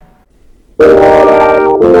Welcome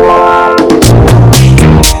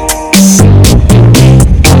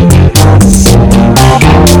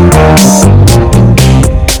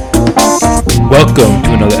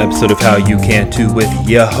to another episode of How You Can Too with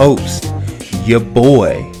your host, your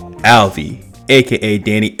boy, Alvy, aka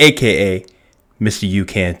Danny, aka Mr. You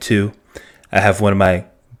Can Too. I have one of my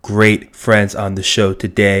great friends on the show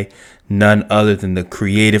today, none other than the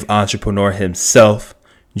creative entrepreneur himself,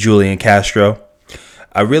 Julian Castro.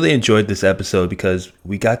 I really enjoyed this episode because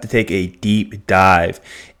we got to take a deep dive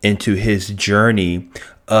into his journey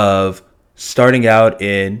of starting out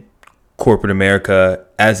in corporate America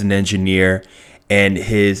as an engineer and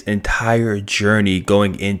his entire journey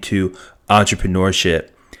going into entrepreneurship,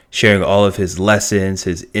 sharing all of his lessons,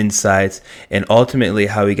 his insights, and ultimately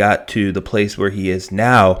how he got to the place where he is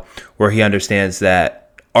now, where he understands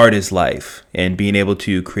that art is life and being able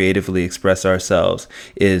to creatively express ourselves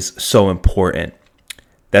is so important.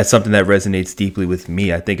 That's something that resonates deeply with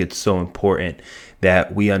me. I think it's so important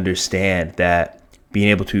that we understand that being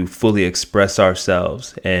able to fully express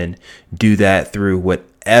ourselves and do that through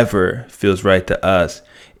whatever feels right to us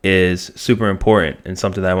is super important and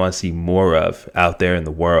something that I want to see more of out there in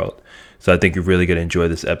the world. So I think you're really going to enjoy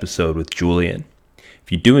this episode with Julian.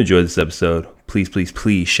 If you do enjoy this episode, please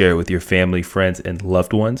share it with your family, friends, and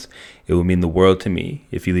loved ones. It will mean the world to me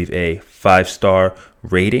if you leave a 5-star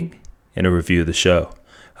rating and a review of the show.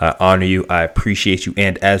 I honor you, I appreciate you,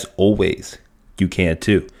 and as always, you can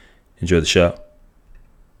too. Enjoy the show.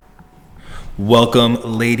 Welcome,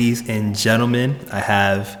 ladies and gentlemen. I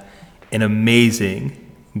have an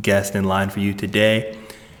amazing guest in line for you today.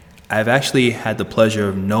 I've actually had the pleasure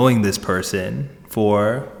of knowing this person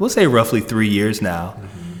for, we'll say, roughly 3 years now.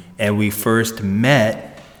 And we first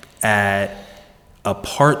met at a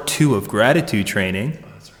part 2 of gratitude training,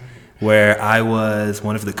 where I was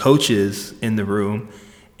one of the coaches in the room.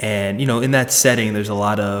 And, you know, in that setting, there's a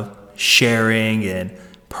lot of sharing and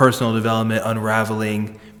personal development,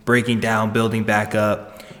 unraveling, breaking down, building back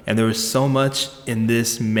up. And there was so much in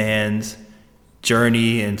this man's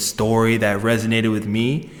journey and story that resonated with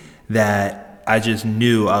me that I just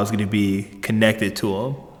knew I was going to be connected to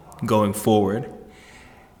him going forward.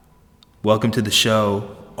 Welcome to the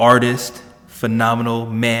show, artist, phenomenal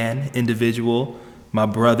man, individual, my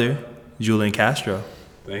brother, Julian Castro.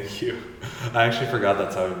 Thank you. I actually forgot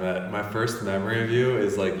that's how we met. My first memory of you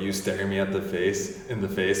is like you staring me at the face and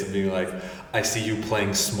being like, I see you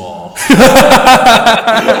playing small.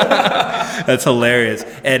 That's hilarious.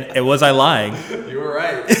 And was I lying? You were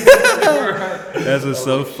right. That's what's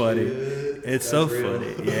so funny. It's so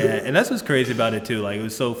funny. Yeah. And that's what's crazy about it too. Like, it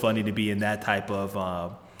was so funny to be in that type of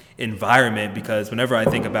environment, because whenever I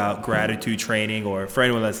think about gratitude training, or for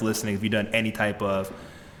anyone that's listening, if you've done any type of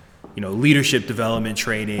leadership development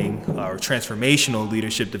training or transformational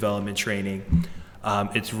leadership development training,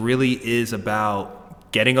 it really is about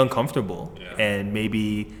getting uncomfortable and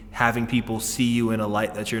maybe having people see you in a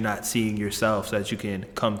light that you're not seeing yourself, so that you can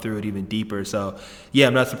come through it even deeper. So yeah,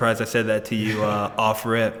 I'm not surprised I said that to you off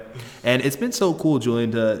rip. And it's been so cool,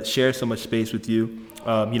 Julian, to share so much space with you.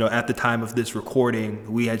 At the time of this recording,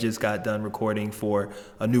 we had just got done recording for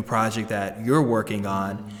a new project that you're working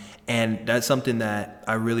on. And that's something that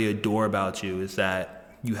I really adore about you, is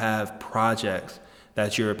that you have projects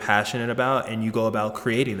that you're passionate about and you go about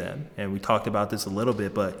creating them. And we talked about this a little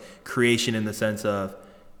bit, but creation in the sense of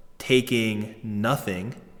taking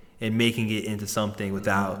nothing and making it into something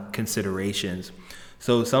without considerations.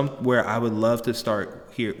 So somewhere I would love to start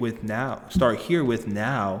here with now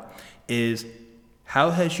is,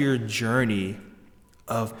 how has your journey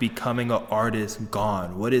of becoming an artist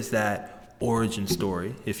gone? What is that origin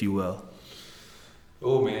story, if you will?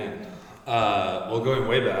 Oh man. Well, going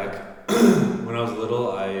way back, when I was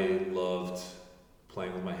little, I loved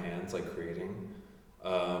playing with my hands, like creating.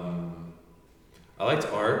 I liked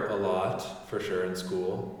art a lot, for sure, in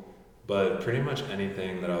school, but pretty much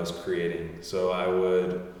anything that I was creating. So I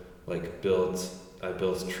would build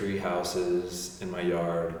tree houses in my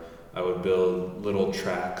yard. I would build little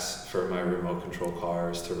tracks for my remote control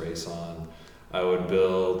cars to race on. I would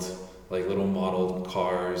build little model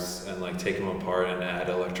cars and take them apart and add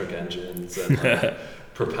electric engines and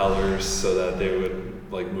propellers so that they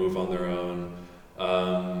would move on their own.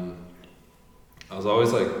 I was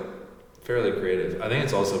always fairly creative. I think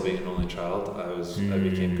it's also being an only child. I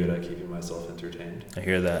became good at keeping myself entertained. I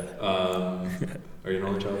hear that. Are you an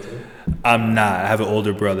only child too? I'm not. I have an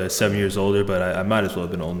older brother, 7 years older, but I might as well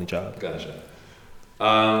have been an only child. Gotcha.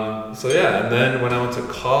 So yeah, and then when I went to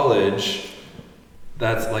college,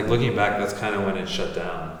 that's looking back, that's kind of when it shut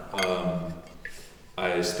down.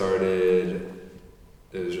 I started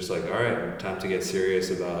it was just like, all right, time to get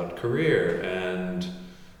serious about career. And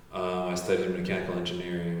I studied mechanical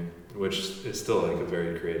engineering, which is still like a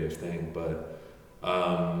very creative thing. But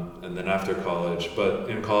and then after college, but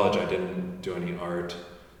in college I didn't do any art,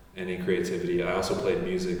 any creativity. I also played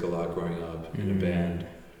music a lot growing up in a band.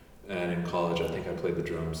 And in college, I think I played the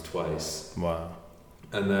drums twice. Wow.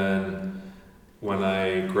 And then when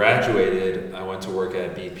I graduated, I went to work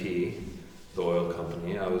at BP, the oil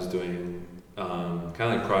company. I was doing kind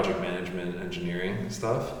of like project management, engineering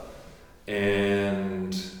stuff.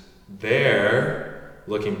 And there,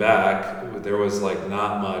 looking back, there was like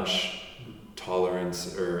not much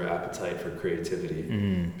tolerance or appetite for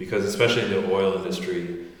creativity. Because especially in the oil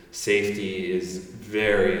industry, safety is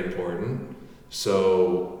very important.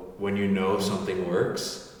 So when you know something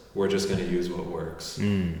works, we're just going to use what works.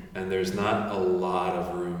 And there's not a lot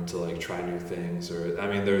of room to like try new things, or I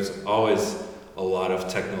mean there's always a lot of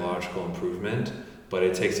technological improvement, but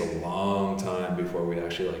it takes a long time before we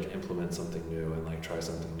actually like implement something new and like try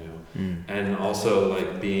something new. And also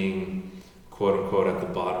like being quote unquote at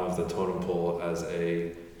the bottom of the totem pole as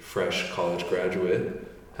a fresh college graduate,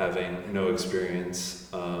 having no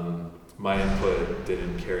experience, my input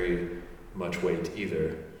didn't carry much weight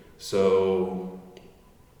either. So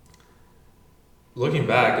looking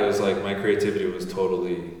back, it was like my creativity was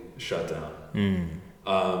totally shut down.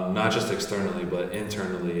 Not just externally, but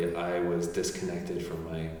internally, I was disconnected from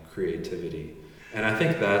my creativity. And I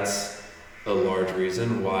think that's a large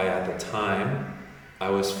reason why at the time I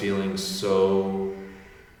was feeling so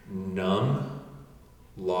numb,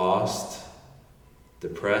 lost,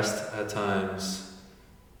 depressed at times,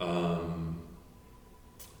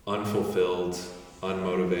 unfulfilled,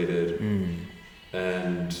 unmotivated.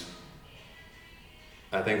 And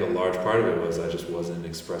I think a large part of it was I just wasn't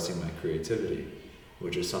expressing my creativity,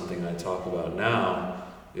 which is something I talk about now,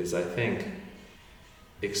 is I think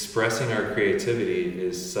expressing our creativity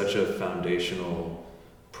is such a foundational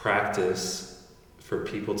practice for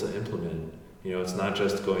people to implement. You know, it's not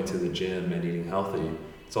just going to the gym and eating healthy.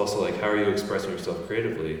 It's also like, how are you expressing yourself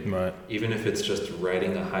creatively? Right. Even if it's just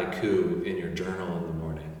writing a haiku in your journal in the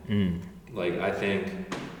morning. Like, I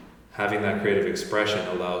think having that creative expression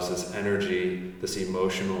allows this energy, this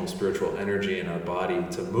emotional, spiritual energy in our body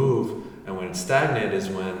to move. And when it's stagnant is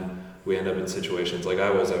when we end up in situations like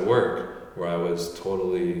I was at work, where I was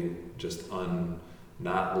totally just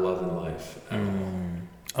not loving life at all.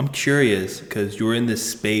 I'm curious, because you were in this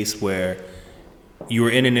space where you were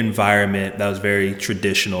in an environment that was very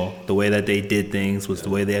traditional. The way that they did things was the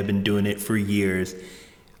way they had been doing it for years.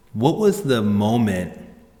 What was the moment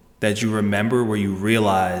that you remember where you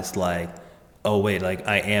realized like, oh wait, like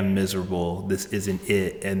I am miserable, this isn't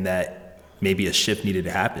it, and that maybe a shift needed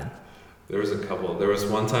to happen? There was a couple. There was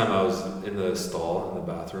one time I was in the stall in the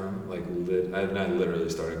bathroom, like I literally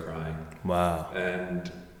started crying. Wow.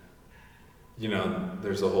 And you know,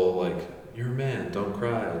 there's a whole like, you're a man, don't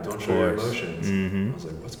cry, don't show your emotions. I was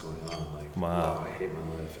like, what's going on? Like, wow, I hate my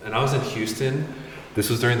life. And I was in Houston.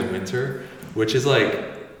 This was during the winter, which is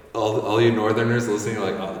like, all you northerners listening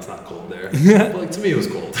are like, oh, it's not cold there. But like, to me, it was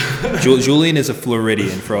cold. Julian is a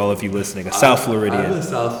Floridian, for all of you listening, a South Floridian. I'm a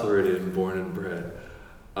South Floridian, born and bred.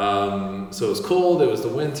 So it was cold, it was the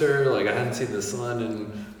winter, like I hadn't seen the sun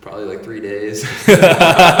in probably like 3 days.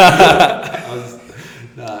 I was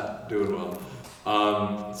not doing well.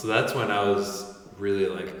 So that's when I was really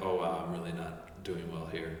like, oh wow, I'm really not doing well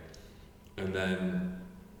here. And then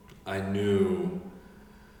I knew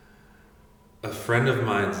a friend of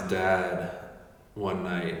mine's dad one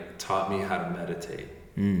night taught me how to meditate.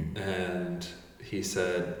 And he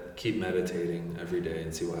said, keep meditating every day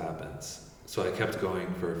and see what happens. So I kept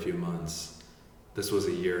going for a few months. This was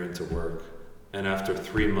a year into work. And after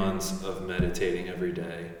 3 months of meditating every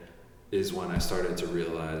day is when I started to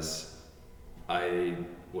realize I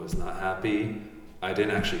was not happy. I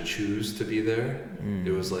didn't actually choose to be there.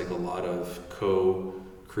 It was like a lot of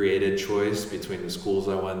co-created choice between the schools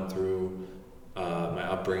I went through, my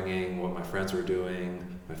upbringing, what my friends were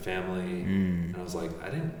doing, my family. And I was like, I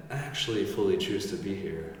didn't actually fully choose to be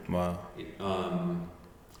here. Wow.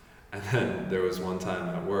 And then there was one time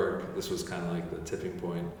at work, this was kind of like the tipping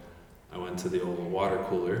point. I went to the old water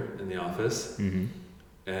cooler in the office,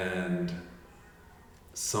 and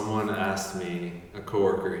someone asked me, a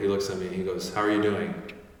coworker, he looks at me, he goes, how are you doing?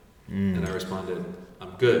 And I responded,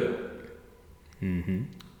 I'm good. And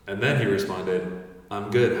then he responded, I'm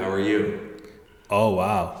good, how are you? Oh,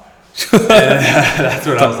 wow. That's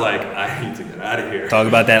when I was like, I need to get out of here. Talk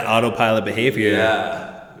about that autopilot behavior.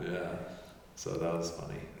 Yeah. So that was funny.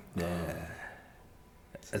 Yeah.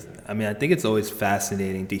 I mean, I think it's always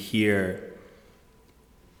fascinating to hear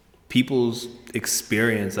people's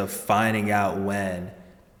experience of finding out when,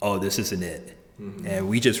 oh, this isn't it. And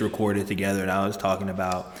we just recorded together, and I was talking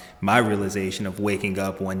about my realization of waking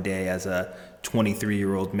up one day as a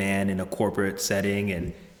 23-year-old man in a corporate setting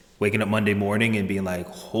and waking up Monday morning and being like,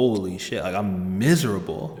 holy shit, like I'm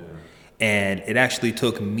miserable. Yeah. And it actually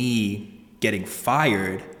took me getting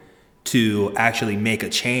fired to actually make a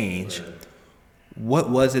change. Right. What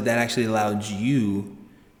was it that actually allowed you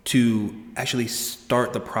to actually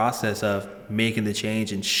start the process of making the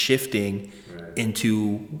change and shifting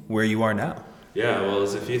into where you are now? Yeah, well,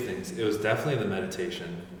 there's a few things. It was definitely the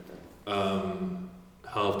meditation.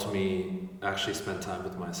 Helped me actually spend time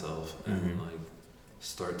with myself and like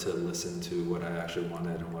start to listen to what I actually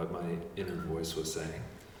wanted and what my inner voice was saying.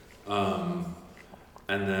 And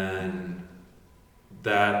then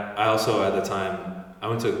that, I also at the time, I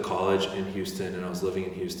went to college in Houston and I was living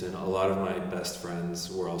in Houston. A lot of my best friends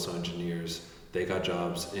were also engineers. They got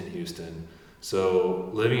jobs in Houston. So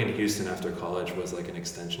living in Houston after college was like an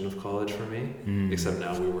extension of college for me, except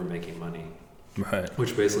now we were making money. Right.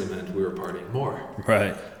 Which basically meant we were partying more.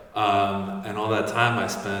 Right. And all that time I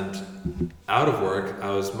spent out of work,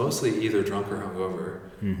 I was mostly either drunk or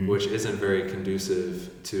hungover, which isn't very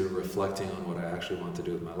conducive to reflecting on what I actually want to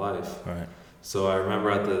do with my life. Right. So I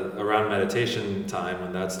remember around meditation time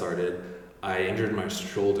when that started, I injured my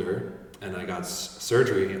shoulder and I got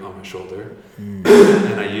surgery on my shoulder.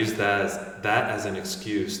 And I used that as an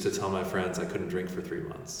excuse to tell my friends I couldn't drink for 3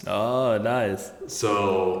 months. Oh, nice.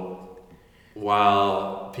 So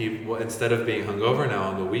while people, instead of being hungover now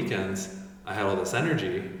on the weekends, I had all this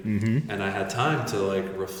energy and I had time to like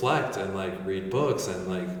reflect and like read books and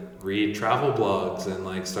like read travel blogs and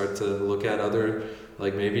like start to look at other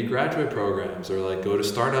like maybe graduate programs or like go to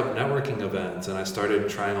startup networking events. And I started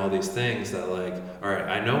trying all these things that like, all right,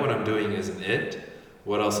 I know what I'm doing isn't it.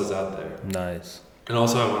 What else is out there? Nice. And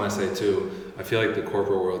also I want to say too, I feel like the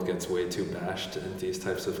corporate world gets way too bashed in these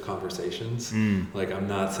types of conversations. Like I'm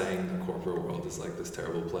not saying the corporate world is like this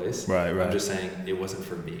terrible place. Right. I'm just saying it wasn't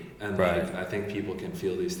for me. And like I think people can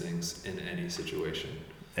feel these things in any situation.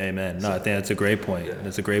 Amen. No, I think that's a great point. Yeah.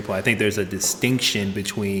 That's a great point. I think there's a distinction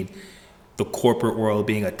between the corporate world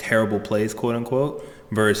being a terrible place, quote unquote,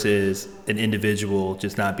 versus an individual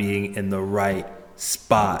just not being in the right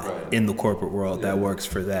spot in the corporate world that works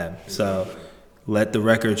for them. So let the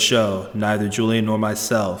record show neither Julian nor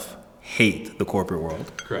myself hate the corporate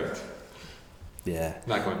world. Correct. Yeah.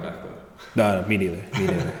 Not going back though. No, me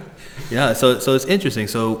neither. Yeah, so it's interesting.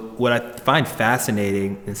 So what I find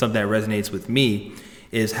fascinating and something that resonates with me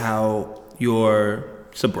is how your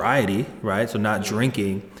sobriety, right? So not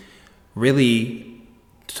drinking really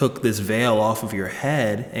took this veil off of your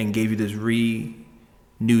head and gave you this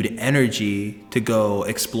renewed energy to go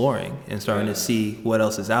exploring and starting to see what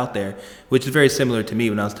else is out there, which is very similar to me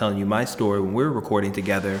when I was telling you my story when we were recording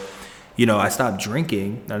together. You know, I stopped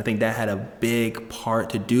drinking, and I think that had a big part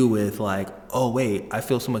to do with like, oh wait, I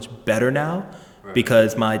feel so much better now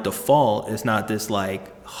because my default is not this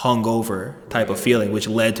like hungover type of feeling, which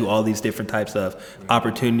led to all these different types of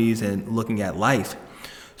opportunities and looking at life.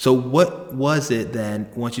 So what was it then,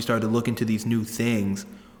 once you started to look into these new things,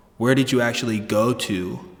 where did you actually go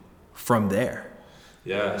to from there?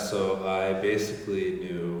 Yeah, so I basically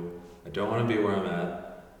knew I don't want to be where I'm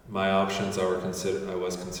at. My options I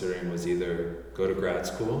was considering was either go to grad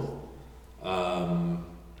school,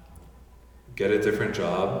 get a different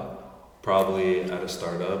job, probably at a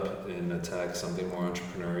startup in a tech, something more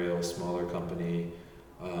entrepreneurial, smaller company.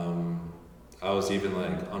 I was even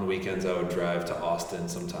like on weekends I would drive to Austin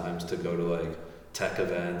sometimes to go to like tech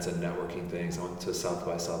events and networking things. I went to South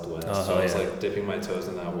by Southwest, so I was like dipping my toes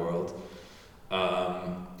in that world.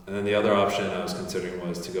 And then the other option I was considering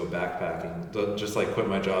was to go backpacking, just like quit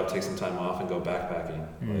my job, take some time off and go backpacking,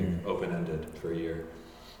 like open-ended for a year.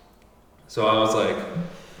 So I was like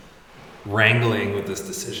wrangling with this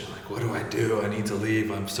decision, like what do I do? I need to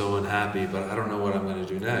leave, I'm so unhappy, but I don't know what I'm going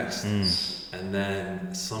to do next. And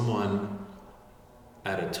then someone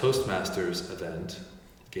at a Toastmasters event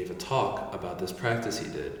gave a talk about this practice he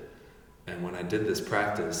did. And when I did this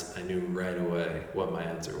practice, I knew right away what my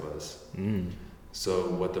answer was. So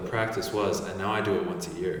what the practice was, and now I do it once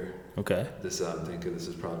a year. Okay. I'm thinking this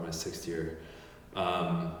is probably my 6th year.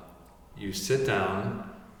 You sit down,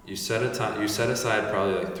 you set aside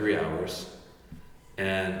probably like 3 hours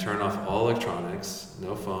and turn off all electronics,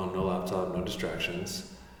 no phone, no laptop, no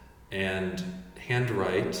distractions, and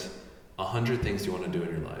handwrite 100 things you want to do in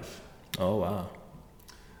your life. Oh, wow.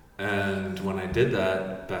 And when I did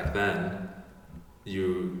that back then,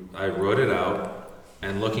 I wrote it out,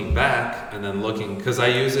 And looking back, and then looking, because I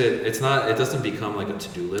use it, it doesn't become like a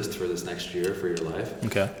to-do list for this next year for your life.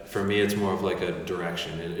 Okay. For me, it's more of like a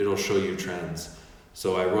direction. It'll show you trends.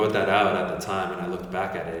 So I wrote that out at the time, and I looked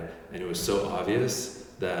back at it, and it was so obvious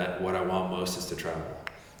that what I want most is to travel.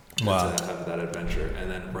 Wow. And to have that adventure. And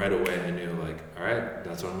then right away I knew, like, all right,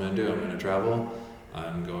 that's what I'm going to do. I'm going to travel.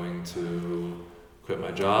 I'm going to quit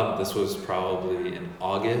my job. This was probably in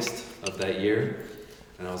August of that year.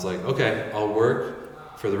 And I was like, okay, I'll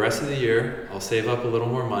work for the rest of the year. I'll save up a little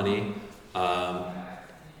more money.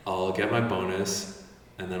 I'll get my bonus,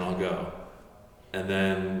 and then I'll go. And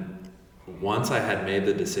then once I had made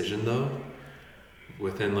the decision, though,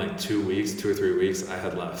 within like 2 weeks, 2 or 3 weeks, I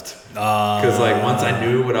had left. Because like once I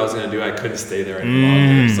knew what I was going to do, I couldn't stay there any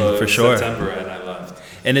longer. So it was September, and I left.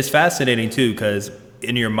 And it's fascinating too, because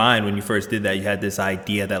in your mind, when you first did that, you had this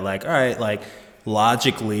idea that like, all right, like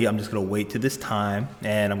logically, I'm just going to wait to this time,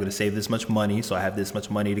 and I'm going to save this much money, so I have this much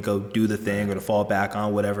money to go do the thing or to fall back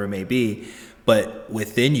on, whatever it may be. But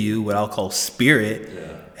within you, what I'll call spirit,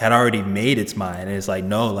 had already made its mind, and it's like,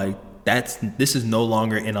 no, like this is no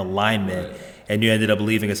longer in alignment. Right. And you ended up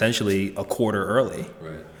leaving essentially a quarter early.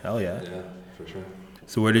 Right. Hell yeah. Yeah, for sure.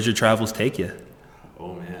 So where did your travels take you?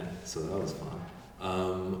 Oh man, so that was fun.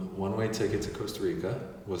 One-way ticket to Costa Rica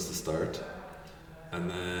was the start. And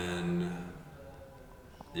then,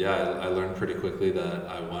 I learned pretty quickly that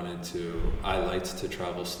I liked to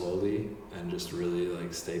travel slowly and just really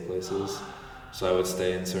like stay places. So I would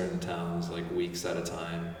stay in certain towns like weeks at a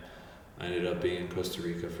time. I ended up being in Costa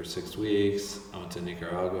Rica for 6 weeks. I went to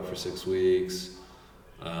Nicaragua for 6 weeks.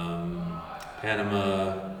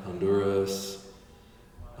 Panama, Honduras.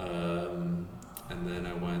 And then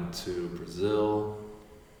I went to Brazil,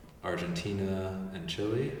 Argentina, and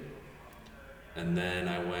Chile. And then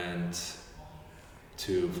I went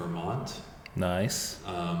to Vermont. Nice.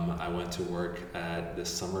 I went to work at this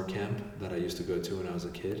summer camp that I used to go to when I was a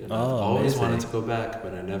kid. And I've amazing. always wanted to go back,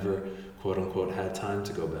 but I never, quote unquote, had time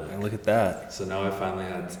to go back. And look at that. So now I finally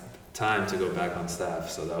had time to go back on staff.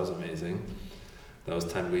 So that was amazing. That was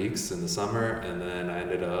 10 weeks in the summer. And then I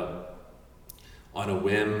ended up on a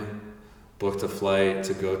whim, booked a flight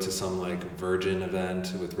to go to some like Virgin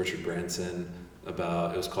event with Richard Branson it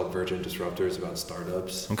was called Virgin Disruptors, about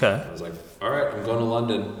startups. Okay. I was like, all right, I'm going to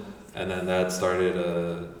London. And then that started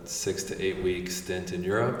a 6 to 8 week stint in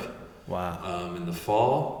Europe. Wow. In the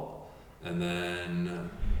fall. And then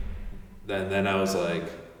I was like,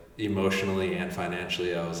 emotionally and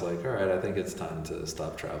financially, I was like, all right, I think it's time to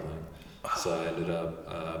stop traveling. So I ended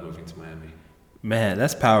up moving to Miami. Man,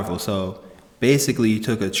 that's powerful. So basically you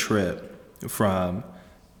took a trip from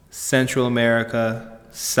Central America,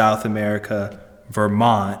 South America,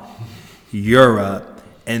 Vermont, Europe,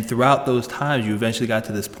 and throughout those times you eventually got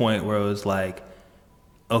to this point where it was like,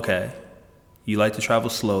 okay, you like to travel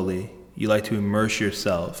slowly, you like to immerse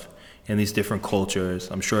yourself in these different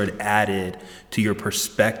cultures. I'm sure it added to your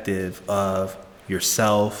perspective of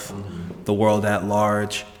yourself, the world at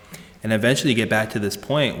large, and eventually you get back to this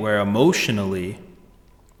point where emotionally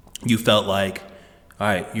you felt like, all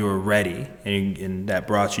right, you were ready, and that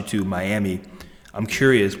brought you to Miami. I'm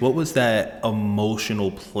curious, what was that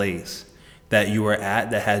emotional place that you were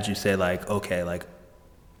at that had you say like, okay, like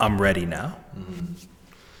I'm ready now? Mm-hmm.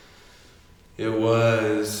 It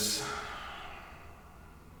was,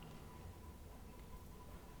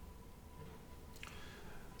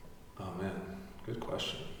 oh man, good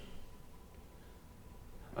question.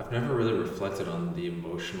 I've never really reflected on the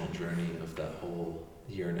emotional journey of that whole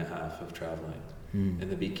year and a half of traveling. In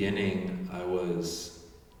the beginning, I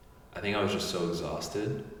think I was just so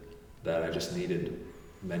exhausted that I just needed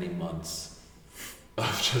many months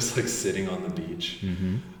of just like sitting on the beach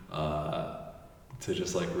to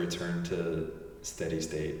just like return to steady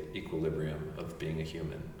state equilibrium of being a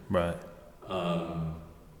human. Right.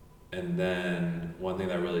 And then one thing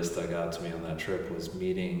that really stuck out to me on that trip was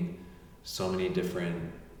meeting so many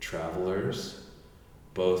different travelers,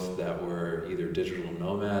 both that were either digital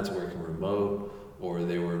nomads working remote, or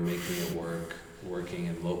they were making it work working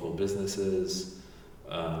in local businesses.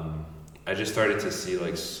 I just started to see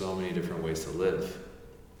like so many different ways to live.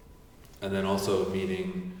 And then also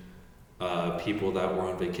meeting people that were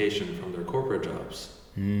on vacation from their corporate jobs.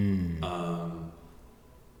 And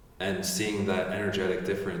seeing that energetic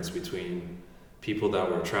difference between people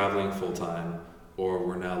that were traveling full time or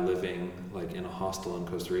were now living like in a hostel in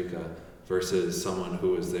Costa Rica versus someone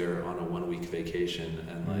who was there on a 1 week vacation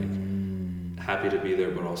and like happy to be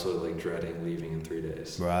there, but also like dreading leaving in 3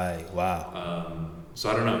 days. Right. Wow.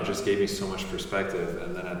 So I don't know, it just gave me so much perspective.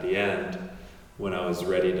 And then at the end, when I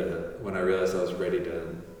realized I was ready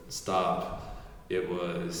to stop, it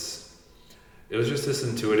was it was just this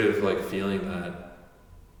intuitive like feeling that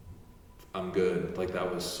I'm good. Like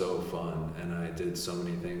that was so fun, and I did so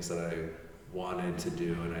many things that I wanted to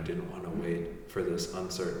do, and I didn't want to wait for this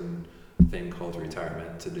uncertain thing called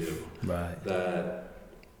retirement to do. Right. That,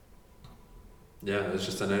 yeah, it was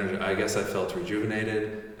just an energy. I guess I felt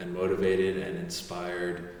rejuvenated and motivated and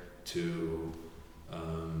inspired to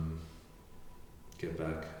get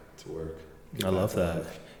back to work. I love that.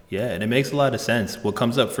 Yeah, and it makes a lot of sense. What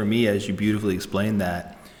comes up for me as you beautifully explain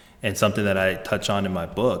that, and something that I touch on in my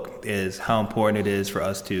book, is how important it is for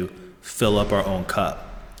us to fill up our own cup.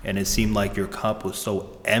 And it seemed like your cup was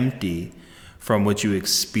so empty from what you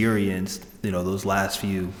experienced, those last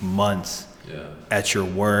few months at your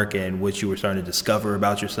work, and what you were starting to discover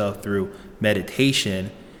about yourself through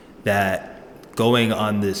meditation, that going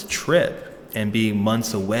on this trip and being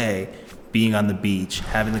months away, being on the beach,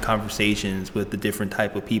 having the conversations with the different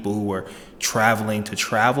type of people who were traveling to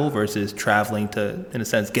travel versus traveling to, in a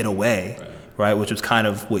sense, get away, right? Which was kind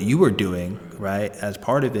of what you were doing, right, as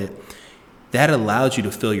part of it. That allowed you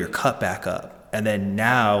to fill your cup back up. And then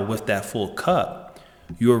now with that full cup,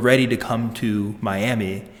 you're ready to come to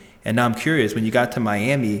Miami. And now I'm curious, when you got to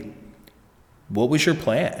Miami, what was your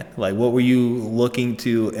plan? Like, what were you looking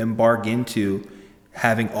to embark into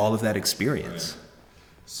having all of that experience? Right.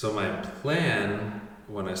 So my plan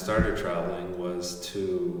when I started traveling was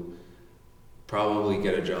to probably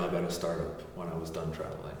get a job at a startup when I was done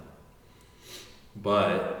traveling.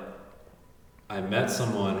 But I met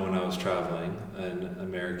someone when I was traveling, an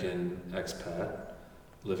American expat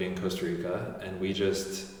living in Costa Rica, and we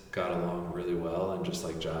just got along really well and just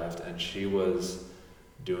like jived. And she was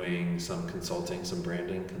doing some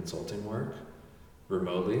branding consulting work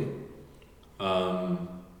remotely.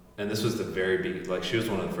 And this was the very big, like she was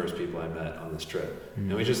one of the first people I met on this trip.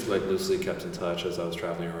 And we just like loosely kept in touch as I was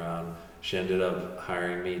traveling around. She ended up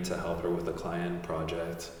hiring me to help her with a client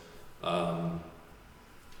project. And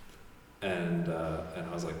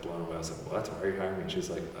I was like blown away. I was like, what? Why are you hiring me? And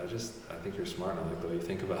she's like, I think you're smart. And I like the way you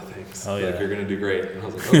think about things. Oh, yeah. Like, you're going to do great. And I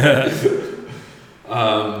was like, okay.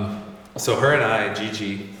 So her and I,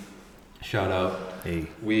 Gigi, shout out. Hey.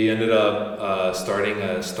 We ended up starting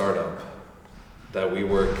a startup that we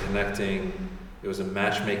were connecting. It was a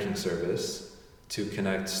matchmaking service to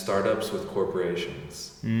connect startups with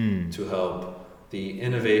corporations to help the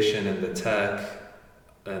innovation and the tech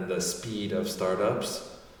and the speed of startups.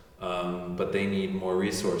 But they need more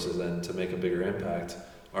resources, and to make a bigger impact,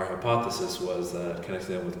 our hypothesis was that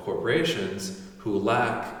connecting them with corporations who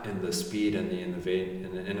lack in the speed and the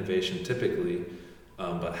innovation typically,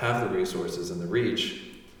 but have the resources and the reach,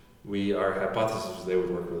 our hypothesis was they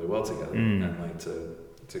would work really well together, and like to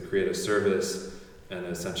create a service and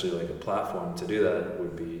essentially like a platform to do that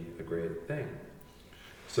would be a great thing.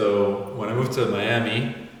 So when I moved to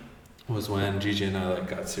Miami was when Gigi and I like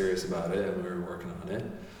got serious about it, and we were working on it.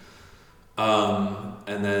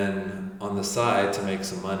 And then on the side, to make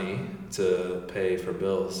some money to pay for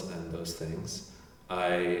bills and those things,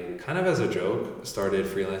 I kind of as a joke started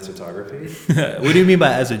freelance photography. What do you mean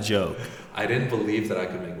by as a joke? I didn't believe that I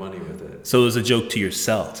could make money with it. So it was a joke to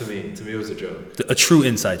yourself? To me it was a joke. A true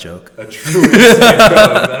inside joke. A true inside joke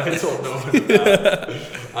that I told no one about.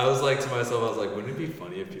 I was like to myself, I was like, wouldn't it be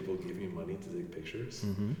funny if people gave me money to take pictures?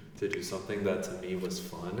 To do something that to me was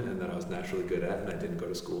fun and that I was naturally good at and I didn't go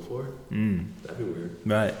to school for? That'd be weird.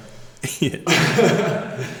 Right.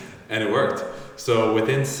 And it worked. So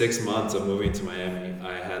within 6 months of moving to Miami,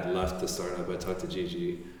 I had left the startup. I talked to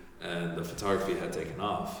Gigi, and the photography had taken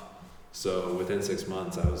off. So within 6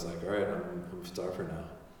 months, I was like, all right, I'm a photographer now.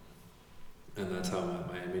 And that's how my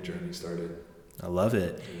Miami journey started. I love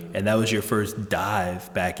it. Yeah. And that was your first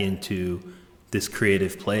dive back into this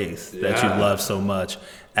creative place that you love so much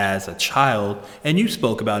as a child. And you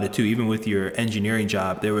spoke about it too, even with your engineering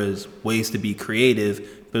job, there was ways to be creative,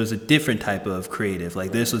 but it was a different type of creative.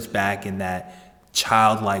 Like this was back in that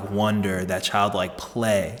childlike wonder, that childlike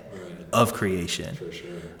play of creation. For sure.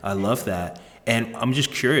 I love that. And I'm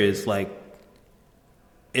just curious, like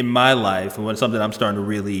in my life, and something I'm starting to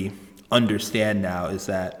really understand now is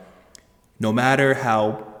that no matter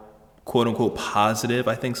how quote unquote positive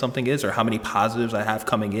I think something is, or how many positives I have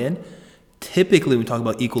coming in, typically when we talk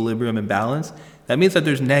about equilibrium and balance, that means that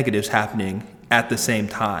there's negatives happening at the same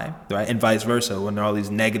time, right? And vice versa. When all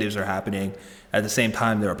these negatives are happening at the same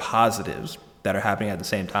time, there are positives that are happening at the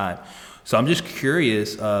same time. So I'm just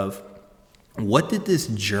curious of what did this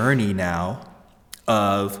journey now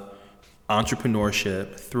of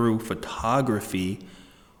entrepreneurship through photography,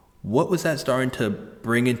 what was that starting to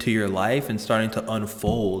bring into your life and starting to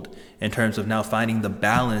unfold in terms of now finding the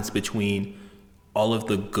balance between all of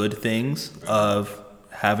the good things of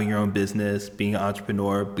having your own business, being an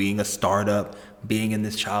entrepreneur, being a startup, being in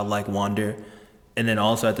this childlike wonder. And then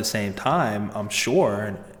also at the same time, I'm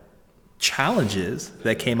sure, challenges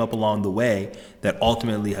that came up along the way that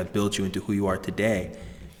ultimately have built you into who you are today.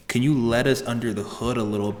 Can you let us under the hood a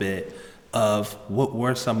little bit of what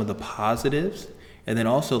were some of the positives, and then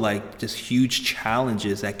also like just huge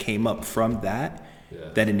challenges that came up from that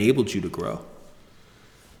that enabled you to grow?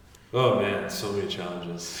 Oh man, so many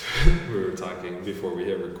challenges. We were talking before we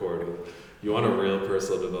hit record. You want a real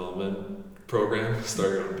personal development program?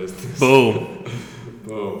 Start your own business. Boom.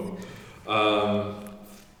 Boom.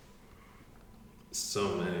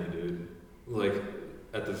 So many, dude. Like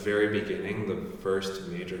at the very beginning, the first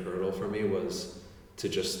major hurdle for me was to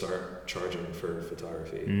just start charging for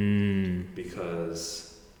photography.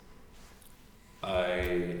 Because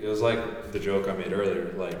it was like the joke I made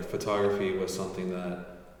earlier, like photography was something that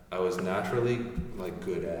I was naturally like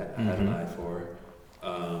good at. I had an eye for.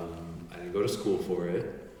 I didn't go to school for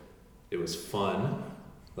it. It was fun.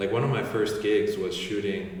 Like one of my first gigs was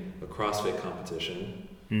shooting a CrossFit competition,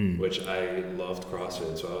 which I loved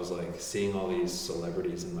CrossFit. So I was like seeing all these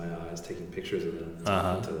celebrities in my eyes, taking pictures of them,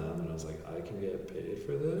 talking to them, and I was like, I can get paid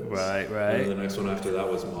for this. Right. And the next one after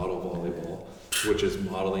that was model volleyball, which is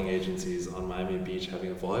modeling agencies on Miami Beach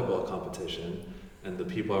having a volleyball competition. And the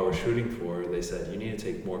people I was shooting for, they said, you need to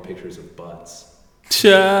take more pictures of butts.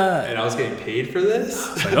 And I was getting paid for this?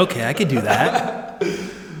 Like, okay, I could do that.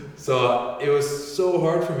 So it was so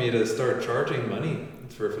hard for me to start charging money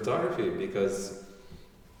for photography because,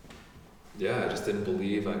 I just didn't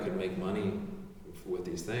believe I could make money with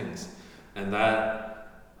these things. And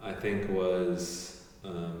that, I think, was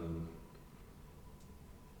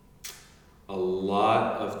a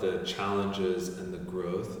lot of the challenges and the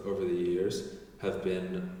growth over the years have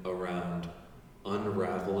been around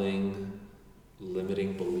unraveling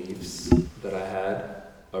limiting beliefs that I had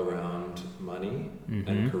around money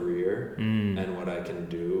and career and what I can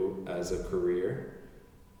do as a career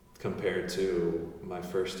compared to my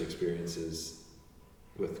first experiences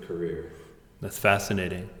with career. That's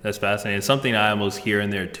fascinating. Something I almost hear in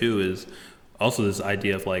there too is also this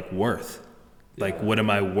idea of like worth. Like, what am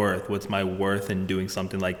I worth? What's my worth in doing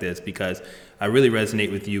something like this? Because I really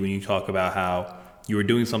resonate with you when you talk about how you were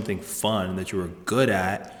doing something fun that you were good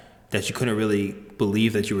at, that you couldn't really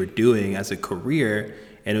believe that you were doing as a career.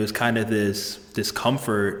 And it was kind of this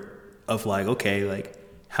discomfort of like, okay, like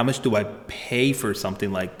how much do I pay for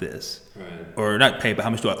something like this? Right. Or not pay, but how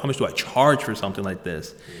much do I charge for something like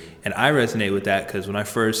this? And I resonate with that because when I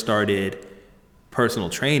first started personal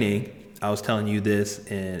training, I was telling you this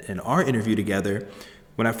in our interview together.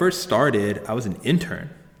 When I first started, I was an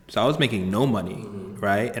intern. So I was making no money,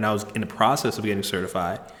 right? And I was in the process of getting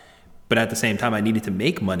certified. But at the same time, I needed to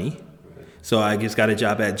make money. So I just got a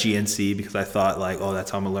job at GNC because I thought like, oh,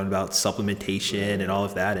 that's how I'm gonna learn about supplementation and all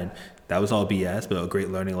of that. And that was all BS, but a great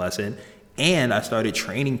learning lesson. And I started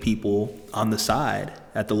training people on the side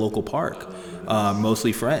at the local park,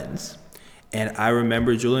 mostly friends. And I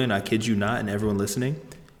remember, Julian, I kid you not, and everyone listening,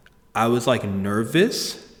 I was like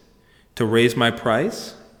nervous to raise my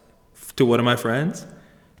price to one of my friends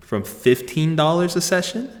from $15 a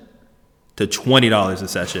session to $20 a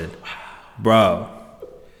session. Bro,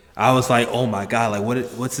 I was like, oh my God, like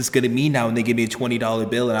what's this gonna mean now when they give me a $20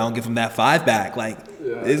 bill and I don't give them that $5 back? Like,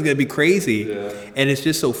 this is gonna be crazy. Yeah. And it's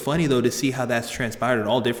just so funny though to see how that's transpired in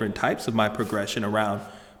all different types of my progression around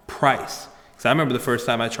price. So I remember the first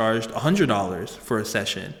time I charged $100 for a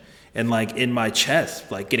session, and like in my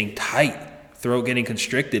chest, like getting tight, throat getting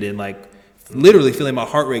constricted, and like literally feeling my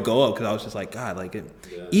heart rate go up because I was just like, God, like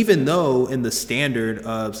even though in the standard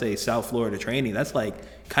of say South Florida training, that's like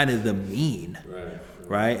kind of the mean,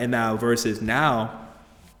 right? And now versus now,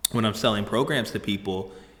 when I'm selling programs to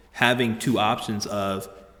people, having two options of,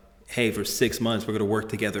 hey, for 6 months we're gonna work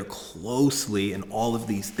together closely and all of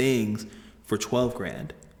these things for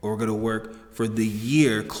 $12,000, or we're gonna work for the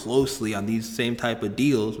year closely on these same type of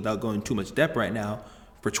deals without going too much depth right now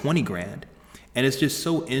for $20,000. And it's just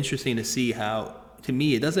so interesting to see how, to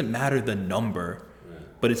me, it doesn't matter the number,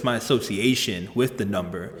 but it's my association with the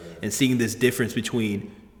number and seeing this difference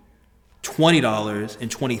between $20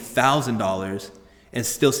 and $20,000 and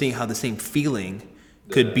still seeing how the same feeling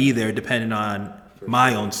could be there depending on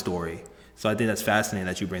my own story. So I think that's fascinating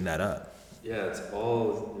that you bring that up. Yeah, it's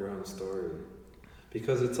all your own story.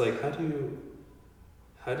 Because it's like, how do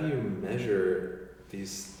you measure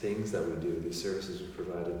these things that we do, these services we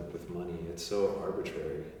provided with money? It's so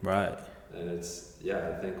arbitrary. Right. And it's,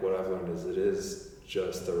 I think what I've learned is it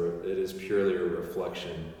is purely a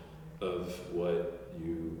reflection of what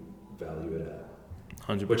you value it at.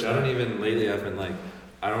 100%. Which lately I've been like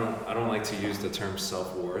I don't like to use the term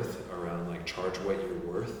self-worth around like charge what you're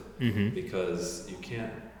worth, because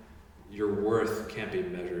your worth can't be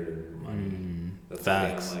measured in money. That's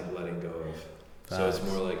Facts. something I'm like letting go of. Facts. So it's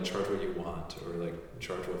more like charge what you want, or like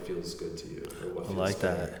charge what feels good to you, or what I feels like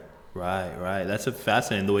fair. that. Right. That's a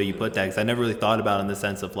fascinating the way you put that, because I never really thought about it in the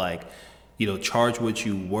sense of like, charge what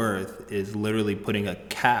you worth is literally putting a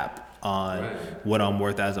cap on what I'm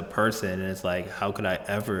worth as a person, and it's like, how could I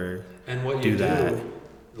ever and what do you that?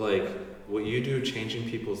 Like what you do, changing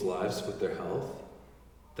people's lives with their health,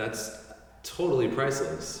 that's totally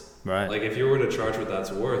priceless. Right. Like if you were to charge what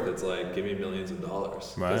that's worth, it's like, give me millions of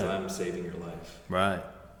dollars because Right. I'm saving your life. Right.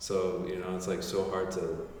 So, it's like so hard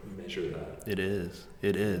to measure that. It is.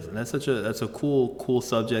 And that's a cool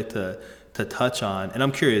subject to touch on. And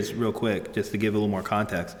I'm curious, real quick, just to give a little more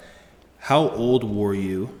context. How old were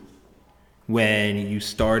you when you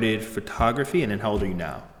started photography, and then how old are you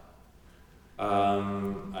now?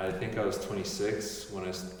 I think I was 26 when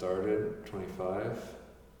I started, 25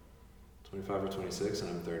 or 26, and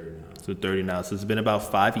I'm 30 now. So 30 now. So it's been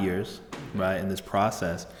about 5 years, right, in this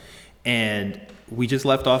process. And we just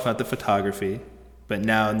left off at the photography, but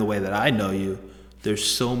now in the way that I know you, there's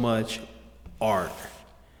so much art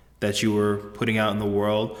that you were putting out in the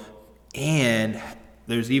world, and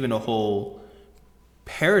there's even a whole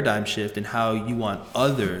paradigm shift in how you want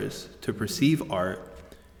others to perceive art.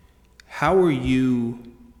 How are you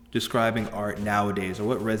describing art nowadays, or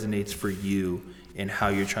what resonates for you in how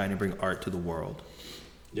you're trying to bring art to the world?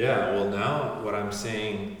 Yeah, well now what I'm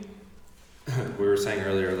seeing, we were saying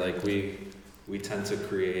earlier, like we tend to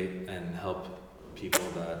create and help people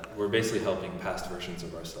that we're basically helping past versions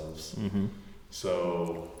of ourselves.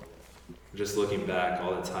 So just looking back,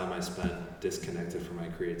 all the time I spent disconnected from my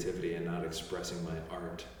creativity and not expressing my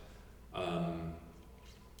art,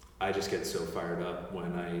 I just get so fired up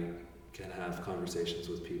when I can have conversations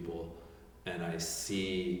with people and I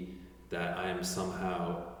see that I am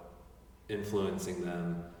somehow influencing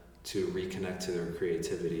them to reconnect to their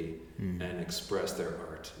creativity and express their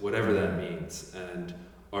art, whatever that means. And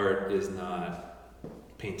art is not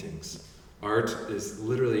paintings. Art is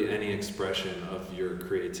literally any expression of your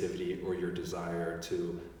creativity or your desire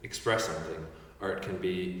to express something. Art can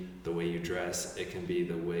be the way you dress, it can be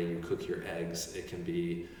the way you cook your eggs, it can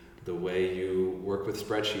be the way you work with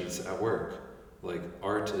spreadsheets at work. Like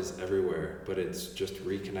art is everywhere, but it's just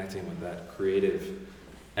reconnecting with that creative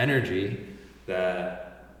energy that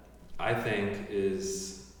I think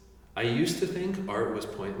I used to think art was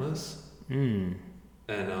pointless. And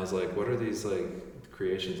I was like, what are these like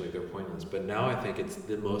creations, like they're pointless. But now I think it's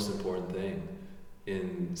the most important thing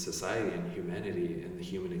in society and humanity and the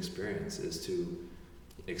human experience is to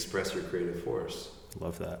express your creative force.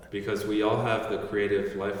 Love that. Because we all have the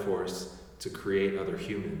creative life force to create other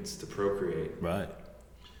humans, to procreate. Right.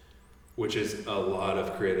 Which is a lot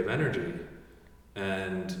of creative energy.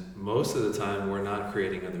 And most of the time we're not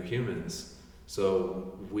creating other humans.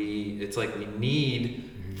 So it's like we need,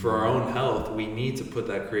 for our own health, we need to put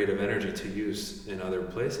that creative energy to use in other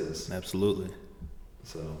places. Absolutely.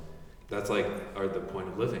 So that's like the point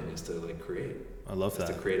of living is to like create. I love that.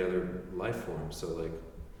 To create other life forms. So like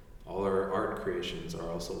all our art creations are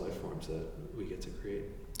also life forms that we get to create.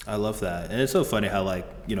 I love that. And it's so funny how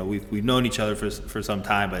we've known each other for some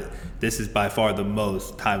time, but this is by far the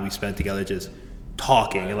most time we spent together just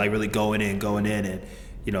talking and like really going in and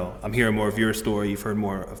I'm hearing more of your story. You've heard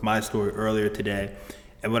more of my story earlier today.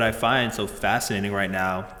 And what I find so fascinating right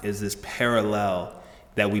now is this parallel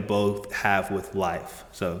that we both have with life.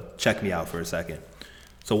 So check me out for a second.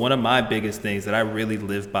 So one of my biggest things that I really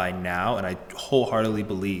live by now, and I wholeheartedly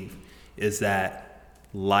believe, is that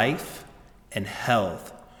life and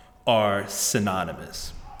health are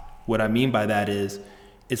synonymous. What I mean by that is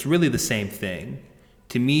it's really the same thing.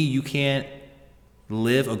 To me, you can't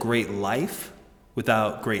live a great life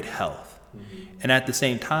without great health. And at the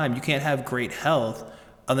same time, you can't have great health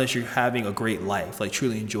unless you're having a great life, like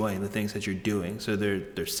truly enjoying the things that you're doing. So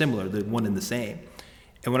they're similar, they're one and the same.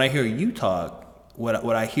 And when I hear you talk,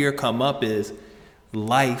 what I hear come up is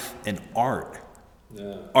life and art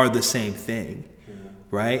are the same thing,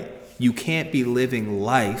 right? You can't be living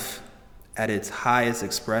life at its highest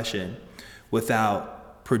expression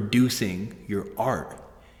without producing your art.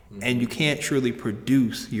 And you can't truly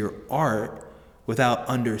produce your art without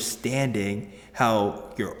understanding how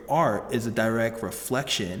your art is a direct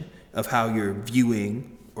reflection of how you're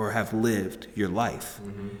viewing or have lived your life.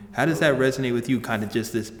 How does that resonate with you, kind of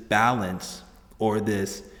just this balance or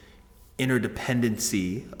this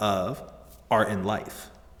interdependency of art and life?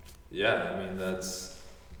 Yeah, I mean, that's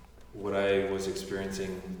what I was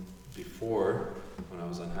experiencing before when I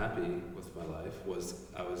was unhappy with my life was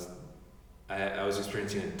I was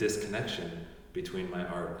experiencing a disconnection between my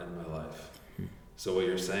art and my life. So what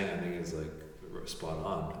you're saying, I think, is like spot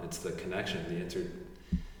on. It's the connection, the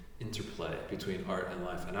interplay between art and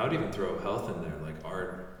life. And I would even throw health in there, like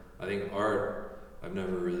art. I think art, I've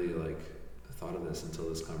never really like thought of this until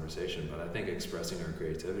this conversation, but I think expressing our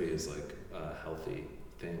creativity is like a healthy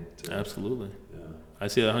thing too. Absolutely. Yeah. I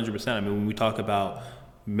see that 100%. I mean, when we talk about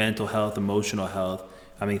mental health, emotional health,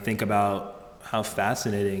 I mean, think about how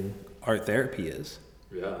fascinating art therapy is.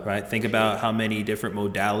 Yeah. Right? Think about how many different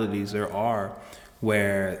modalities there are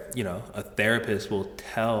where, you know, a therapist will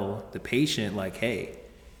tell the patient, like, hey,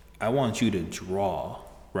 I want you to draw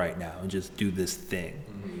right now and just do this thing.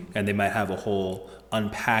 Mm-hmm. And they might have a whole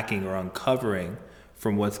unpacking or uncovering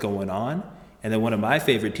from what's going on. And then one of my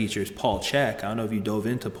favorite teachers, Paul Chek, I don't know if you dove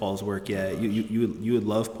into Paul's work yet. You would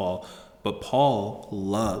love Paul, but Paul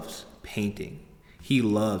loves painting. He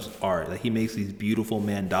loves art. Like, he makes these beautiful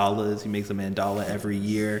mandalas. He makes a mandala every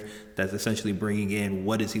year that's essentially bringing in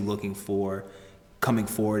what is he looking for coming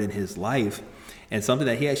forward in his life. And something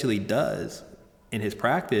that he actually does in his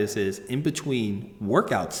practice is, in between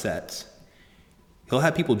workout sets, he'll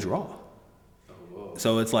have people draw.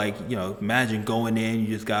 So it's like, you know, imagine going in, you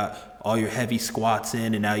just got all your heavy squats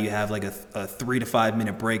in, and now you have like a 3 to 5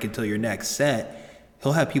 minute break until your next set.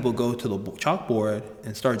 He'll have people go to the chalkboard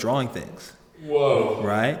and start drawing things. Whoa.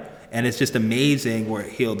 Right? And it's just amazing where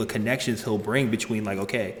the connections he'll bring between, like,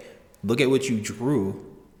 okay, look at what you drew.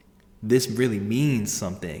 This really means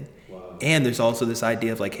something. Wow. And there's also this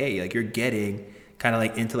idea of like, hey, like, you're getting kind of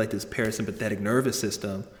like into like this parasympathetic nervous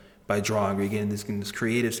system by drawing, or you're getting in this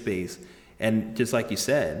creative space. And just like you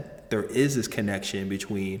said, there is this connection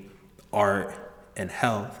between art and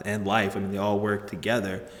health and life. I mean, they all work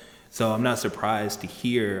together. So I'm not surprised to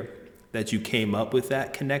hear that you came up with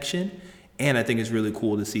that connection. And I think it's really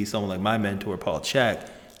cool to see someone like my mentor, Paul Chek,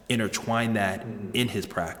 intertwine that in his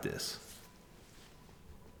practice.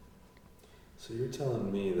 So you're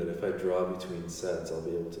telling me that if I draw between sets, I'll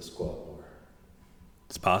be able to squat more?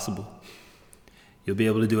 It's possible. You'll be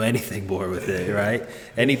able to do anything more with it, right?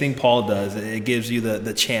 Anything Paul does, it gives you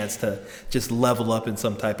the chance to just level up in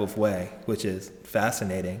some type of way, which is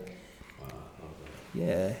fascinating. Wow. Okay.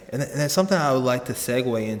 Yeah, and that's something I would like to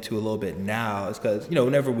segue into a little bit now, is because, you know,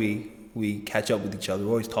 whenever we catch up with each other,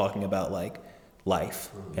 we're always talking about like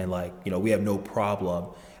life, and like, you know, we have no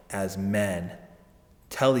problem as men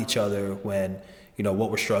tell each other when, you know,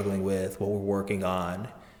 what we're struggling with, what we're working on.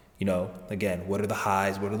 You know, again, what are the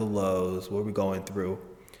highs, what are the lows, what are we going through?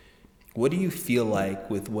 What do you feel like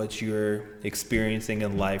with what you're experiencing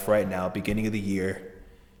in life right now, beginning of the year?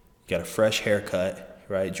 You got a fresh haircut,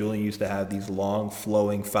 right? Julian used to have these long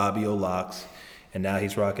flowing Fabio locks, and now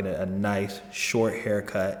he's rocking a nice short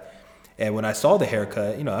haircut. And when I saw the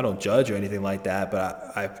haircut, you know, I don't judge or anything like that,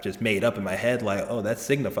 but I just made up in my head like, oh, that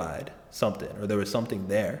signified something, or there was something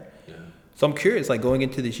there. Yeah. So I'm curious, like, going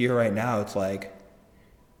into this year right now, it's like,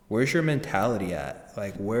 where's your mentality at?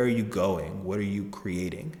 Like, where are you going? What are you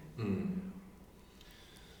creating?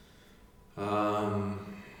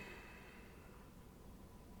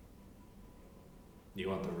 You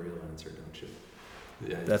want the real answer, don't you?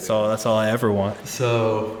 Yeah. That's all I ever want.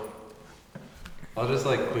 So I'll just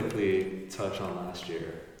like quickly touch on last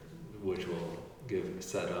year, which will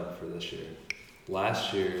set up for this year.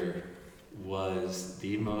 Last year was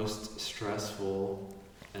the most stressful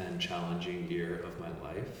and challenging year of my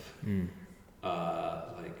life.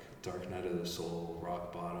 Like dark night of the soul,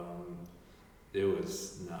 rock bottom. It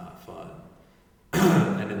was not fun.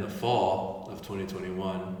 And in the fall of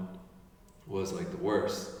 2021 was like the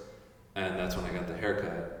worst. And that's when I got the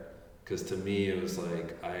haircut. Because to me, it was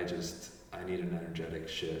like, I need an energetic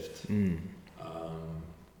shift.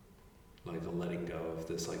 Like a letting go of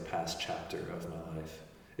this like past chapter of my life.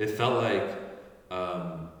 It felt like,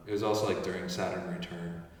 it was also like during Saturn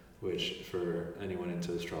return, which for anyone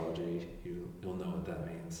into astrology, you'll know what that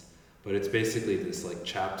means. But it's basically this like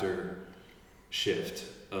chapter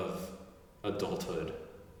shift of adulthood.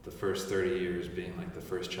 The first 30 years being like the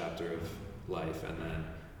first chapter of life, and then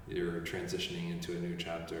you're transitioning into a new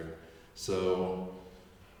chapter. So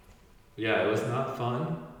yeah, it was not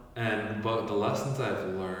fun. But the lessons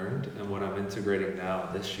I've learned and what I'm integrating now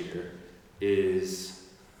this year is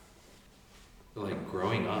like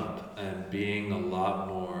growing up and being a lot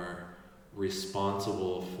more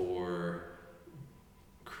responsible for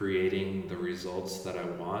creating the results that I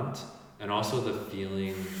want, and also the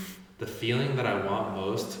feeling that I want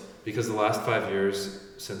most, because the last 5 years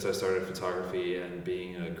since I started photography and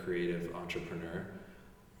being a creative entrepreneur,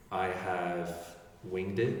 I have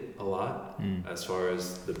winged it a lot as far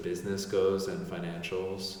as the business goes and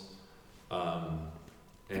financials.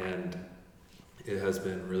 And it has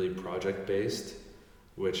been really project based,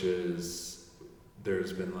 which is,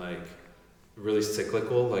 there's been like really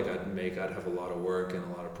cyclical. Like I'd have a lot of work and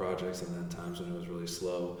a lot of projects, and then times when it was really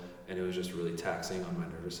slow, and it was just really taxing on my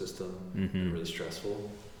nervous system and really stressful.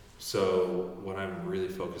 So what I'm really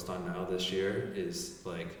focused on now this year is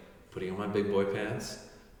like putting on my big boy pants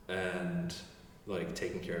and like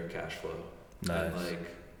taking care of cash flow. Nice. And like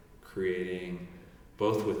creating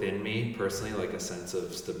both within me personally, like a sense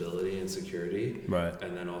of stability and security. Right.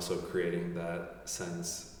 And then also creating that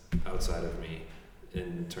sense outside of me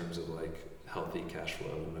in terms of like healthy cash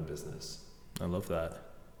flow in my business. I love that.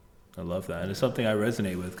 And it's something I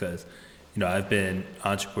resonate with because, I've been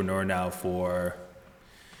entrepreneur now for,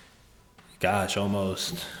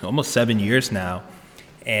 almost 7 years now.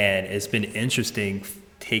 And it's been interesting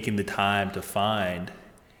taking the time to find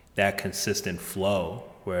that consistent flow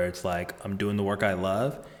where it's like I'm doing the work I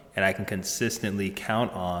love and I can consistently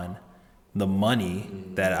count on the money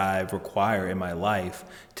that I require in my life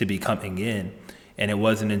to be coming in. And it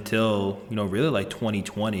wasn't until, really like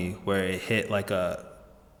 2020 where it hit like the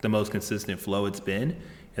most consistent flow it's been.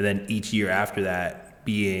 And then each year after that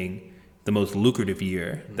being the most lucrative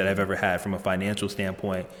year that I've ever had from a financial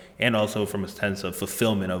standpoint, and also from a sense of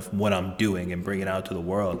fulfillment of what I'm doing and bringing out to the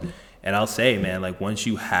world. And I'll say, man, like once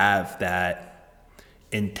you have that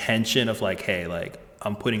intention of like, hey, like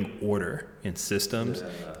I'm putting order and systems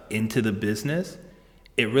into the business,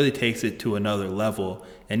 it really takes it to another level.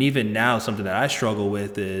 And even now, something that I struggle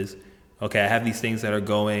with is, okay, I have these things that are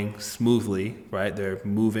going smoothly, right? They're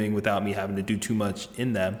moving without me having to do too much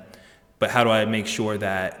in them. But how do I make sure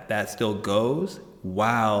that that still goes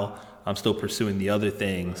while I'm still pursuing the other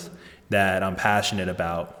things that I'm passionate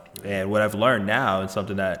about? And what I've learned now, and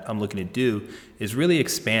something that I'm looking to do, is really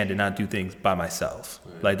expand and not do things by myself.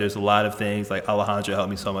 Right. Like there's a lot of things, like Alejandro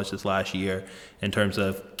helped me so much this last year in terms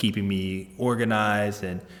of keeping me organized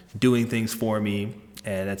and doing things for me,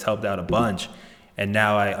 and it's helped out a bunch. And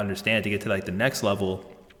now I understand to get to like the next level,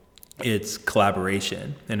 it's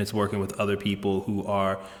collaboration, and it's working with other people who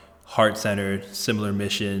are heart-centered, similar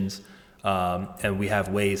missions, and we have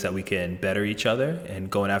ways that we can better each other and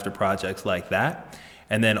going after projects like that.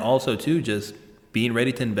 And then also too, just being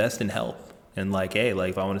ready to invest in help. And like, hey,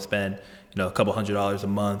 like if I want to spend, a couple $100 a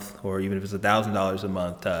month, or even if it's $1,000 a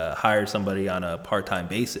month to hire somebody on a part-time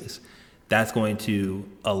basis, that's going to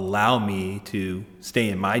allow me to stay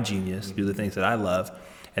in my genius, do the things that I love,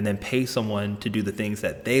 and then pay someone to do the things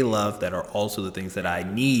that they love that are also the things that I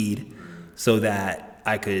need, so that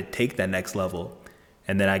I could take that next level.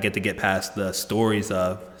 And then I get past the stories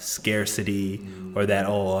of scarcity or that,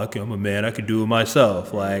 I'm a man, I could do it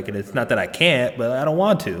myself. Like, and it's not that I can't, but I don't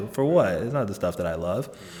want to. For what? It's not the stuff that I love.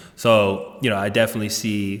 So, I definitely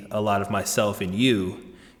see a lot of myself in you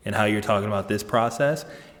and how you're talking about this process.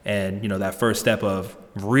 And, that first step of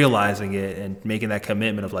realizing it and making that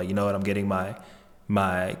commitment of like, I'm getting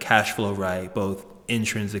my cash flow right, both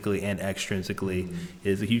intrinsically and extrinsically,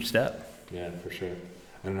 is a huge step. Yeah, for sure.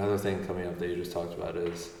 And another thing coming up that you just talked about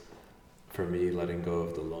is, for me, letting go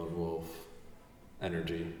of the lone wolf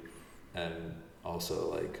energy, and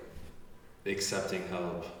also like accepting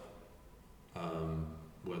help,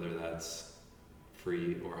 whether that's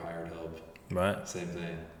free or hired help. Right. Same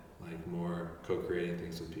thing. Like more co-creating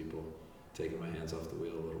things with people, taking my hands off the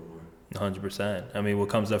wheel a little more. 100%. I mean, what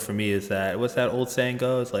comes up for me is that, what's that old saying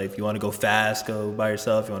goes? Like, if you want to go fast, go by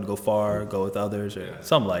yourself. If you want to go far, go with others, or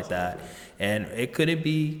something like that. And it couldn't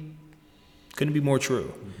be more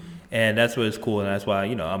true. And that's what is cool. And that's why,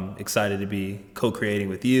 I'm excited to be co-creating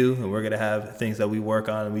with you. And we're going to have things that we work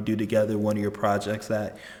on and we do together. One of your projects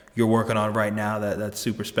that you're working on right now, that's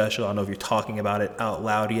super special. I don't know if you're talking about it out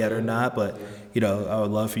loud yet or not, but, I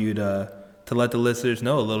would love for you to let the listeners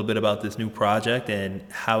know a little bit about this new project and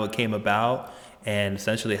how it came about, and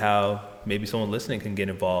essentially how maybe someone listening can get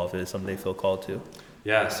involved if it's something they feel called to.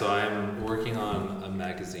 Yeah, so I'm working on a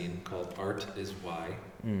magazine called Art is Why.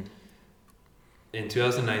 In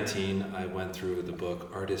 2019, I went through the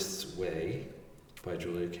book Artist's Way by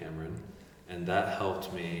Julia Cameron, and that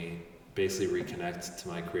helped me basically reconnect to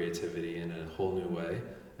my creativity in a whole new way,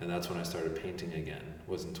 and that's when I started painting again,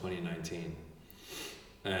 was in 2019.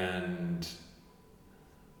 And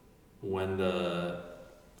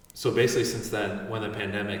so basically since then, when the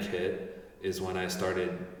pandemic hit, is when I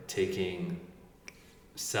started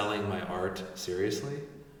selling my art seriously.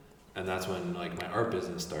 And that's when like my art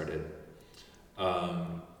business started.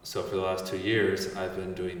 So for the last 2 years, I've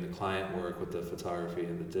been doing the client work with the photography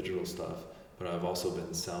and the digital stuff, but I've also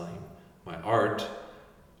been selling my art,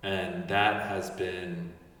 and that has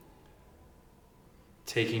been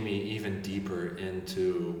taking me even deeper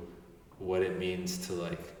into what it means to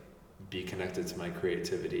like be connected to my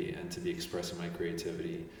creativity and to be expressing my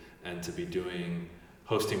creativity and to be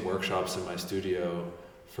hosting workshops in my studio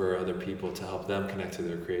for other people to help them connect to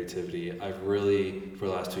their creativity. I've really, for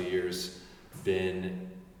the last 2 years, been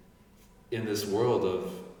in this world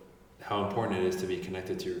of how important it is to be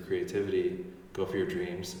connected to your creativity, go for your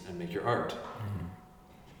dreams, and make your art. Mm-hmm.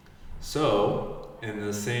 So, in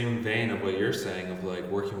the same vein of what you're saying, of like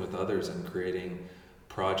working with others and creating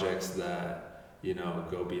projects that, you know,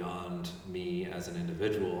 go beyond me as an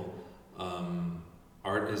individual,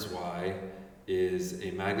 Art Is Why is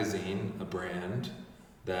a magazine, a brand,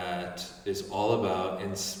 that is all about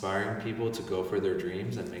inspiring people to go for their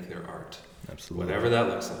dreams and make their art. Absolutely. Whatever that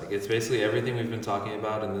looks like. It's basically everything we've been talking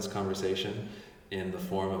about in this conversation in the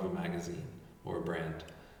form of a magazine or a brand.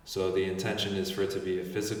 So the intention is for it to be a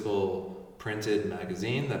physical printed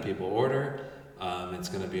magazine that people order. It's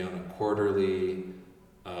going to be on a quarterly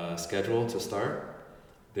schedule to start.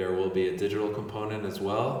 There will be a digital component as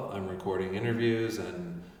well. I'm recording interviews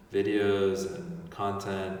and videos and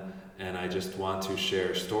content, and I just want to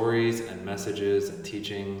share stories and messages and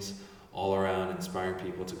teachings all around inspiring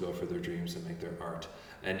people to go for their dreams and make their art.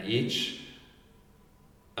 And each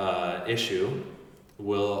issue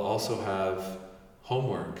will also have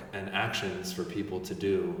homework and actions for people to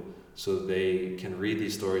do so they can read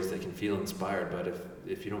these stories, they can feel inspired. But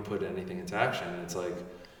if you don't put anything into action, it's like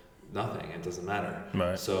nothing, it doesn't matter.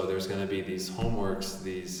 Right. So there's going to be these homeworks,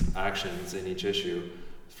 these actions in each issue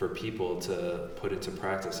for people to put into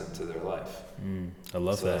practice into their life. I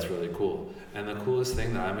love that. That's really cool. And the coolest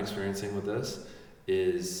thing that I'm experiencing with this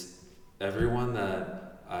is everyone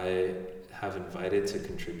that I have invited to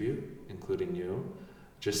contribute, including you,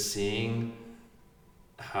 just seeing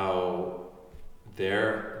how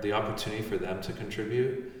the opportunity for them to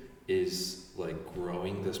contribute is like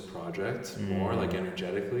growing this project more like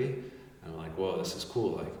energetically. And I'm like, whoa, this is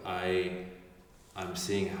cool. Like I'm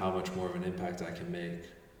seeing how much more of an impact I can make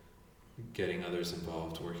getting others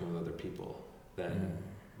involved, working with other people, than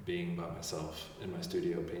being by myself in my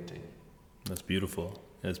studio painting. That's beautiful.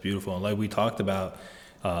 That's beautiful. And like we talked about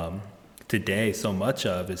today, so much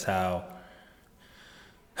of is how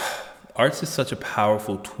arts is such a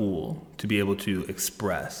powerful tool to be able to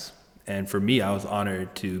express. And for me, I was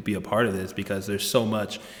honored to be a part of this because there's so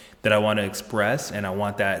much that I want to express, and I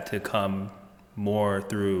want that to come more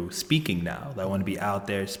through speaking now. I want to be out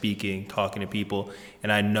there speaking, talking to people,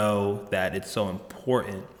 and I know that it's so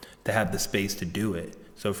important to have the space to do it.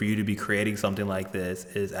 So for you to be creating something like this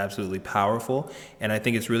is absolutely powerful, and I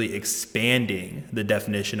think it's really expanding the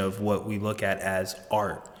definition of what we look at as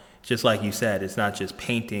art. Just like you said, it's not just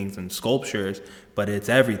paintings and sculptures, but it's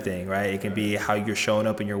everything, right? It can be how you're showing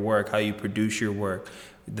up in your work, how you produce your work,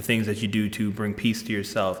 the things that you do to bring peace to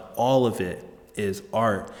yourself. All of it is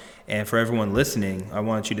art. And for everyone listening, I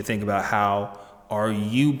want you to think about how are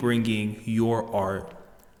you bringing your art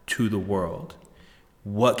to the world?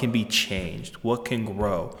 What can be changed? What can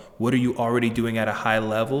grow? What are you already doing at a high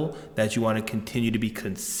level that you want to continue to be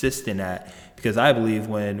consistent at? Because I believe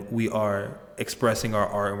when we are expressing our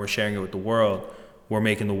art and we're sharing it with the world, we're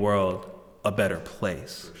making the world a better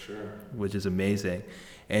place. For sure. Which is amazing.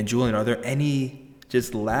 And Julian, are there any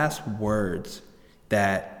just last words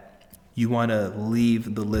that you want to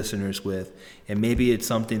leave the listeners with? And maybe it's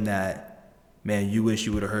something that, man, you wish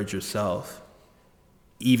you would have heard yourself,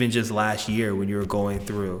 even just last year when you were going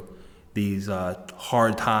through these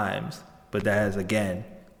hard times, but that has, again,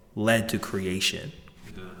 led to creation.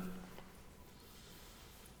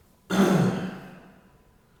 Yeah.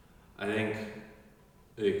 I think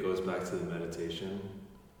it goes back to the meditation.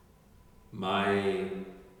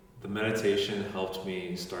 The meditation helped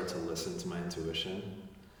me start to listen to my intuition,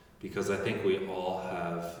 because I think we all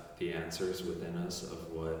have the answers within us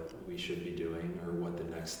of what we should be doing or what the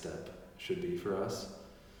next step should be for us.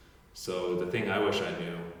 So the thing I wish I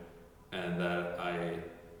knew, and that I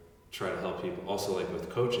try to help people also, like with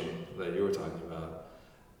coaching that you were talking about,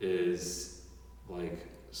 is like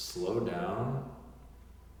slow down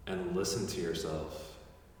and listen to yourself.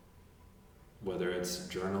 Whether it's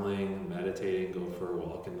journaling, meditating, go for a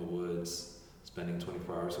walk in the woods, spending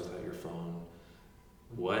 24 hours without your phone.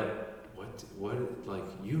 What like,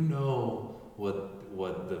 you know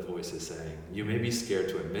what the voice is saying. You may be scared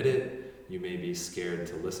to admit it. You may be scared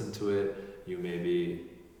to listen to it. You may be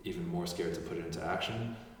even more scared to put it into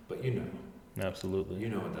action, but you know. Absolutely. You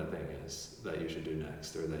know what that thing is that you should do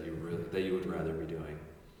next, or that you would rather be doing.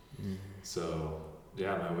 So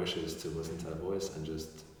yeah, my wish is to listen to that voice and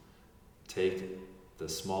just take the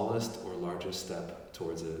smallest or largest step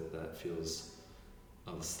towards it that feels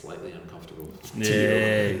slightly uncomfortable to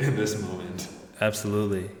you in this moment.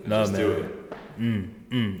 Absolutely. And No, just man. do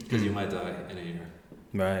it. Because you might die in a year.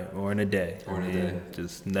 Right. Or in a day. Or in a day.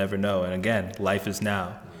 Just never know. And again, life is now.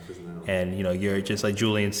 Life is now. And, you're just like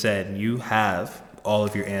Julian said, you have all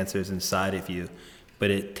of your answers inside of you,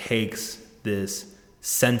 but it takes this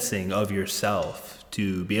sensing of yourself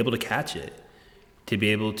to be able to catch it, to be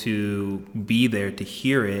able to be there, to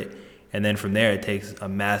hear it. And then from there, it takes a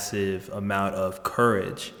massive amount of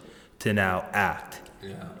courage to now act.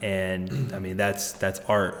 Yeah. And I mean, that's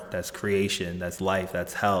art, that's creation, that's life,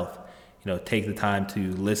 that's health. Take the time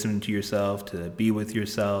to listen to yourself, to be with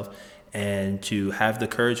yourself, and to have the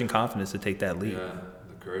courage and confidence to take that leap. Yeah,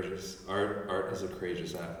 the courage is art is a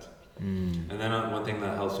courageous act. And then one thing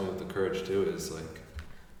that helps me with the courage too is like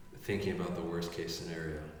thinking about the worst case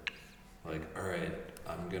scenario. Like, all right,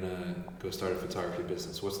 I'm gonna go start a photography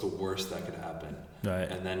business. What's the worst that could happen? Right.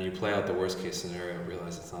 And then you play out the worst case scenario and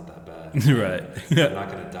realize it's not that bad. Right. I'm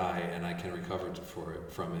not gonna die, and I can recover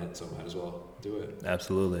from it. So might as well do it.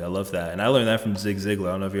 Absolutely, I love that, and I learned that from Zig Ziglar.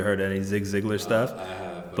 I don't know if you heard any Zig Ziglar stuff. I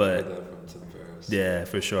have, but I heard that from Tim Ferriss. Yeah,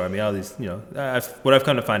 for sure. I mean, all these, what I've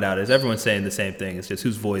come to find out is everyone's saying the same thing. It's just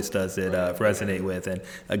whose voice does it resonate with, and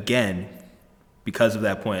again, because of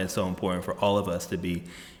that point, it's so important for all of us to be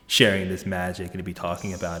sharing this magic and to be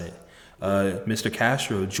talking about it. Mr.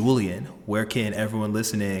 Castro, Julian, where can everyone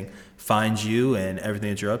listening find you and everything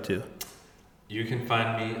that you're up to? You can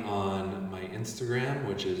find me on my Instagram,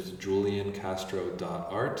 which is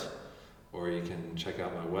juliancastro.art, or you can check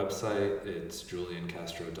out my website. It's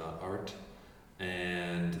juliancastro.art.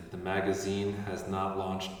 And the magazine has not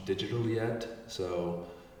launched digital yet, so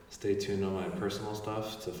stay tuned on my personal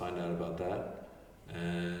stuff to find out about that.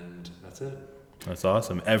 And that's it. That's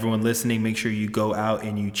awesome. Everyone listening, make sure you go out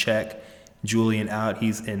and you check Julian out.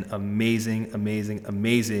 He's an amazing, amazing,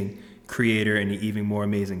 amazing creator and an even more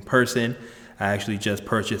amazing person. I actually just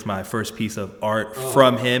purchased my first piece of art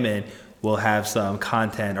from him, and we'll have some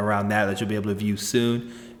content around that you'll be able to view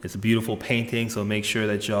soon. It's a beautiful painting, so make sure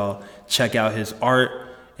that y'all check out his art.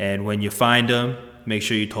 And when you find him, make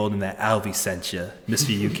sure you told him that Alvy sent you. Mr.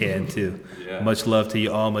 You Can too. Yeah. Much love to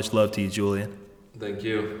you all. Much love to you, Julian. Thank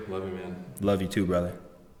you. Love you, man. Love you too, brother.